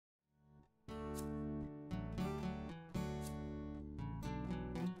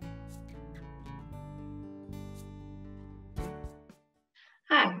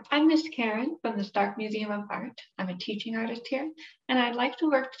I'm Miss Karen from the Stark Museum of Art. I'm a teaching artist here, and I'd like to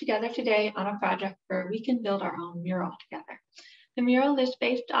work together today on a project where we can build our own mural together. The mural is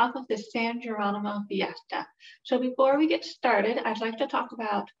based off of the San Geronimo fiesta. So before we get started, I'd like to talk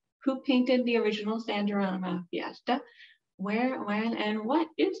about who painted the original San Geronimo fiesta, where, when, and what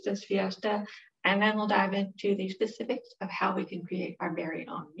is this fiesta, and then we'll dive into the specifics of how we can create our very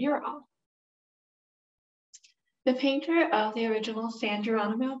own mural. The painter of the original San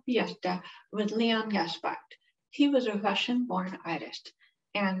Geronimo fiesta was Leon Gaspard. He was a Russian-born artist,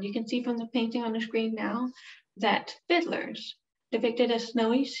 and you can see from the painting on the screen now that fiddlers depicted a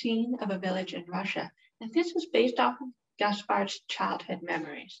snowy scene of a village in Russia, and this was based off of Gaspard's childhood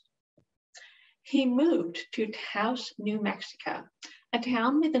memories. He moved to Taos, New Mexico, a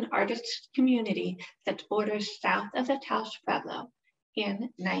town with an artist's community that borders south of the Taos Pueblo,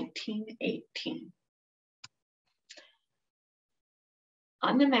 in 1918.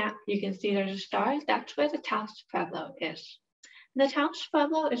 On the map, you can see there's a star. That's where the Taos Pueblo is. The Taos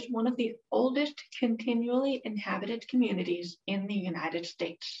Pueblo is one of the oldest continually inhabited communities in the United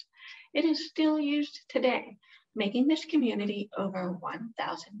States. It is still used today, making this community over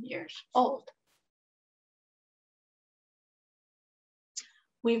 1,000 years old.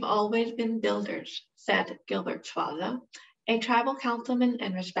 We've always been builders, said Gilbert Swallow, a tribal councilman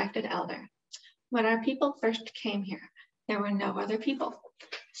and respected elder. When our people first came here, there were no other people.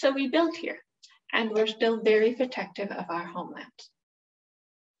 So we built here, and we're still very protective of our homeland.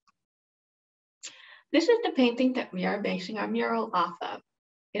 This is the painting that we are basing our mural off of.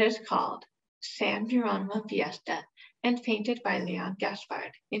 It is called San Geronimo Fiesta and painted by Leon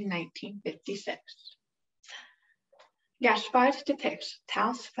Gaspard in 1956. Gaspard depicts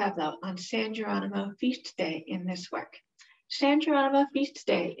Taos Pueblo on San Geronimo Feast Day in this work. San Geronimo Feast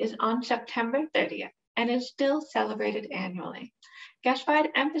Day is on September 30th and is still celebrated annually. Gaspard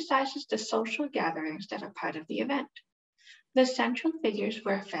emphasizes the social gatherings that are part of the event. The central figures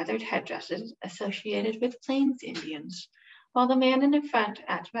wear feathered headdresses associated with Plains Indians, while the man in the front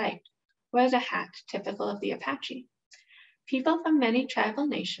at right wears a hat typical of the Apache. People from many tribal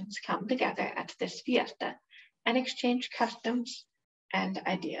nations come together at this fiesta and exchange customs and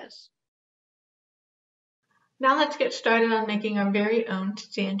ideas. Now let's get started on making our very own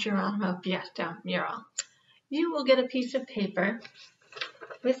San Geronimo Fiesta mural. You will get a piece of paper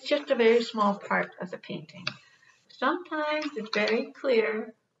with just a very small part of the painting. Sometimes it's very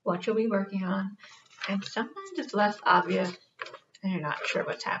clear what you'll be working on, and sometimes it's less obvious and you're not sure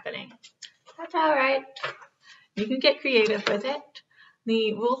what's happening. That's all right. You can get creative with it.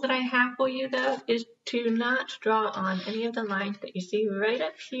 The rule that I have for you, though, is to not draw on any of the lines that you see right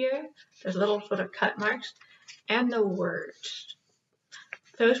up here. There's little sort of cut marks, and the words.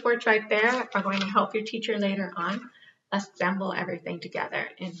 Those words right there are going to help your teacher later on assemble everything together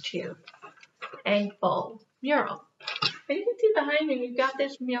into a full mural. And you can see behind me, we've got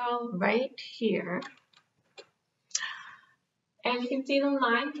this mural right here. And you can see the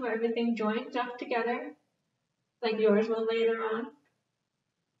lines where everything joins up together, like yours will later on.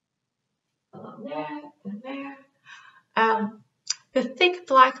 Along there and there. The thick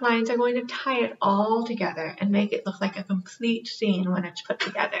black lines are going to tie it all together and make it look like a complete scene when it's put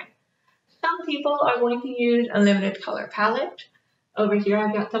together. Some people are going to use a limited color palette. Over here,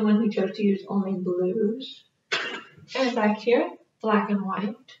 I've got someone who chose to use only blues. And back here, black and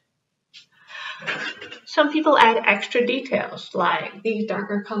white. Some people add extra details, like these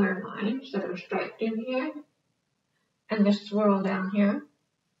darker color lines that are striped in here, and this swirl down here.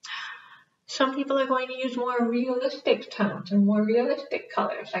 Some people are going to use more realistic tones and more realistic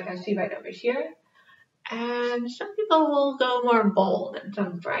colors, like I see right over here. And some people will go more bold and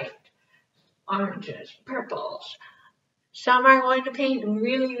some bright oranges, purples. Some are going to paint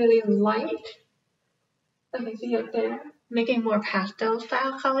really, really light, like I see up there, making more pastel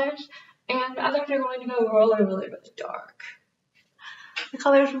style colors. And others are going to go really, really, really dark. The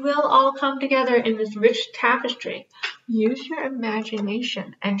colors will all come together in this rich tapestry. Use your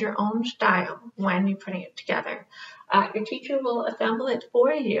imagination and your own style when you're putting it together. Your teacher will assemble it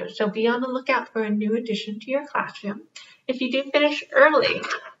for you, so be on the lookout for a new addition to your classroom. If you do finish early,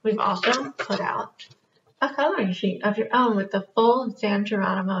 we've also put out a coloring sheet of your own with the full San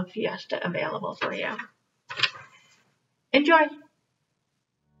Geronimo Fiesta available for you. Enjoy!